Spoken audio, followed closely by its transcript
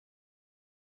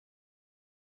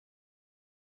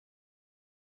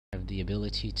have the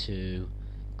ability to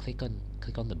click on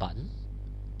the button,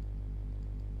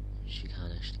 which you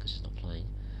can't actually because it's not playing.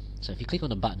 So if you click on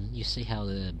the button, you see how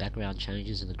the background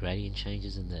changes and the gradient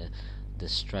changes and the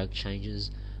stroke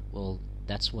changes. Well,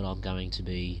 that's what I'm going to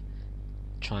be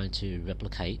trying to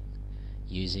replicate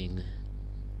using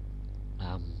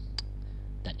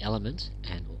that element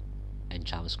and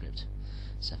JavaScript.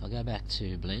 So if I go back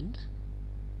to Blend,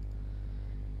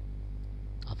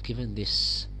 I've given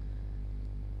this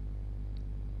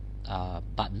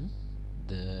button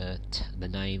the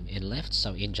name nLeft.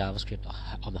 So in JavaScript,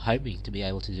 I'm hoping to be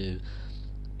able to do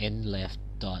nLeft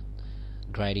dot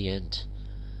gradient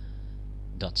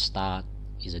dot start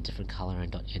is a different color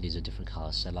and dot end is a different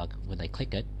color. So like when they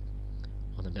click it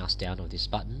on the mouse down of this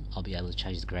button, I'll be able to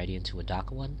change the gradient to a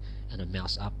darker one, and a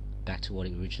mouse up back to what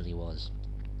it originally was.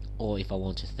 Or if I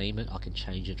want to theme it, I can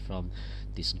change it from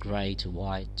this grey to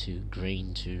white to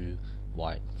green to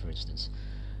white, for instance.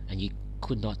 And you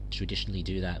could not traditionally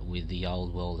do that with the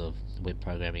old world of web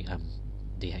programming,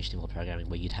 the HTML programming,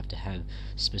 where you'd have to have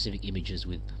specific images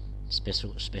with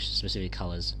specific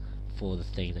colors for the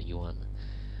theme that you want.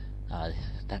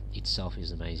 That itself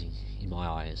is amazing in my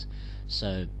eyes.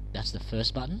 So that's the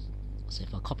first button. So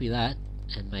if I copy that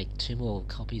and make 2 more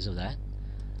copies of that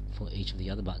for each of the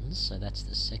other buttons, so that's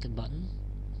the second button.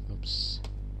 Oops.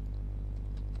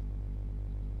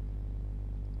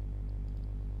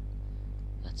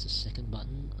 That's the second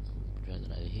button. I'll drag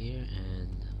that over here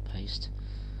and paste.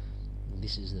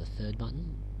 This is the third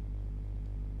button.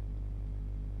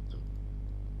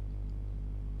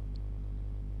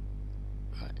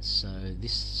 Right, so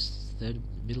this third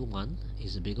middle one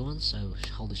is a bigger one, so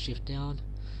hold the shift down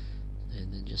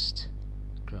and then just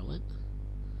grow it.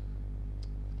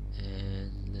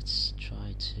 And let's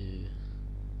try to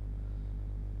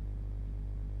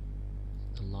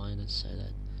align it so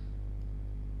that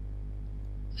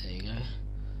there you go.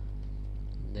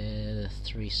 There are the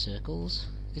 3 circles.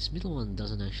 This middle one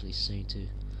doesn't actually seem to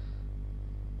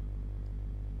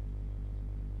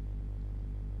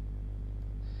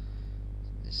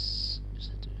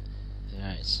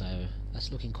Alright, so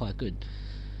that's looking quite good.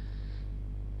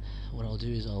 What I'll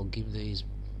do is I'll give these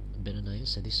better names.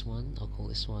 So this one, I'll call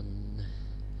this one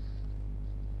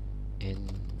N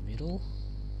middle,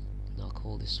 and I'll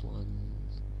call this one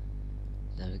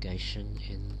navigation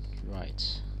N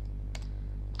right.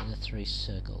 And the 3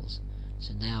 circles.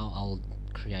 So now I'll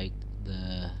create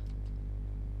the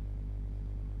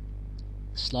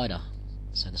slider.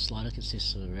 So the slider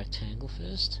consists of a rectangle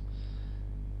first.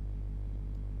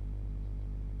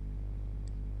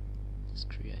 Let's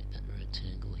create that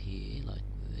rectangle here like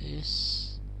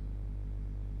this.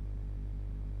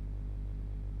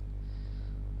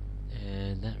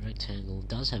 And that rectangle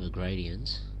does have a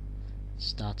gradient. It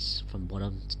starts from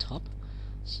bottom to top.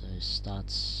 So it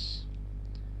starts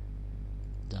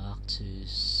dark to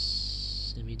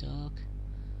semi-dark.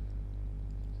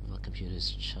 My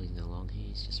computer's chugging along here,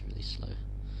 it's just really slow.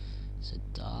 So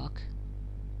dark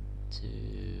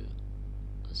to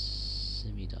a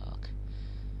semi-dark.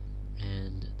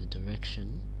 And the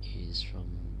direction is from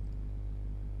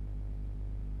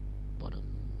bottom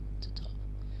to top.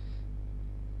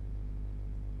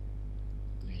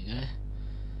 There you go.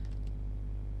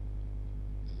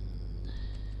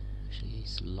 Actually,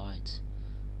 it's light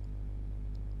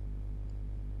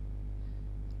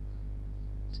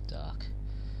to dark.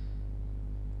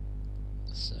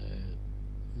 So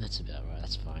that's about right.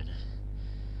 That's fine.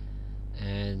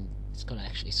 And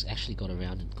it's actually got a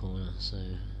rounded corner. So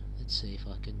let's see if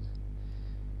I can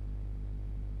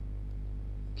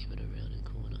give it a rounded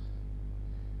corner.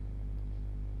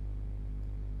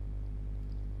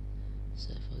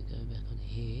 So if I go back on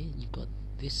here, you've got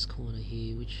this corner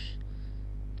here, which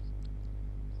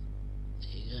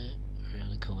there you go,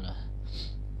 rounded corner.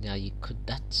 Now you could.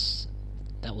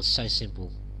 That was so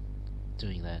simple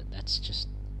doing that.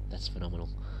 That's phenomenal.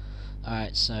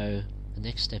 Alright, so the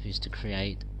next step is to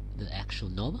create the actual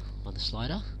knob on the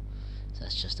slider. So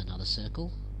that's just another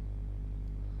circle.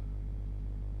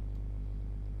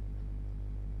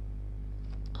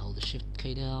 Hold the shift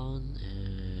key down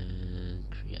and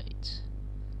create.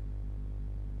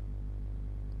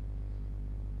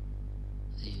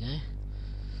 There you go.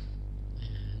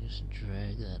 And just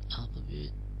drag that up a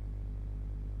bit.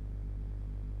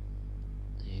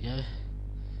 There you go.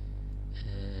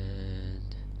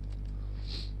 And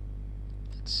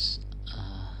it's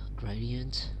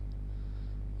gradient,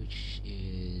 which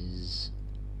is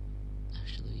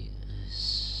actually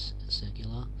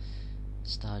circular,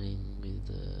 starting with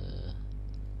the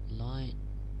light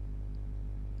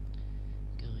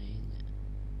going,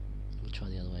 we'll try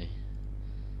the other way,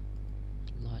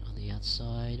 light on the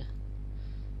outside,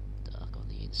 dark on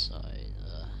the inside.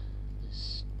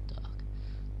 This dark,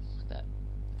 like that,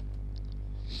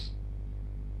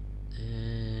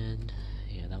 and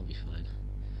yeah, that'll be fine.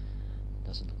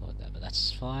 Doesn't look like that, but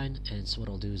that's fine. And so what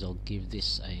I'll do is I'll give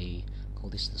this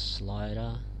call this the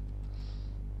slider.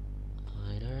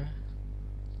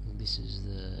 And this is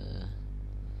the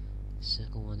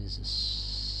second one is the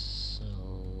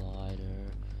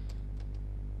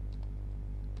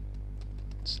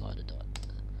slider dot.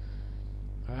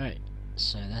 Alright,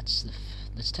 so that's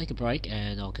let's take a break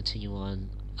and I'll continue on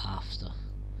after.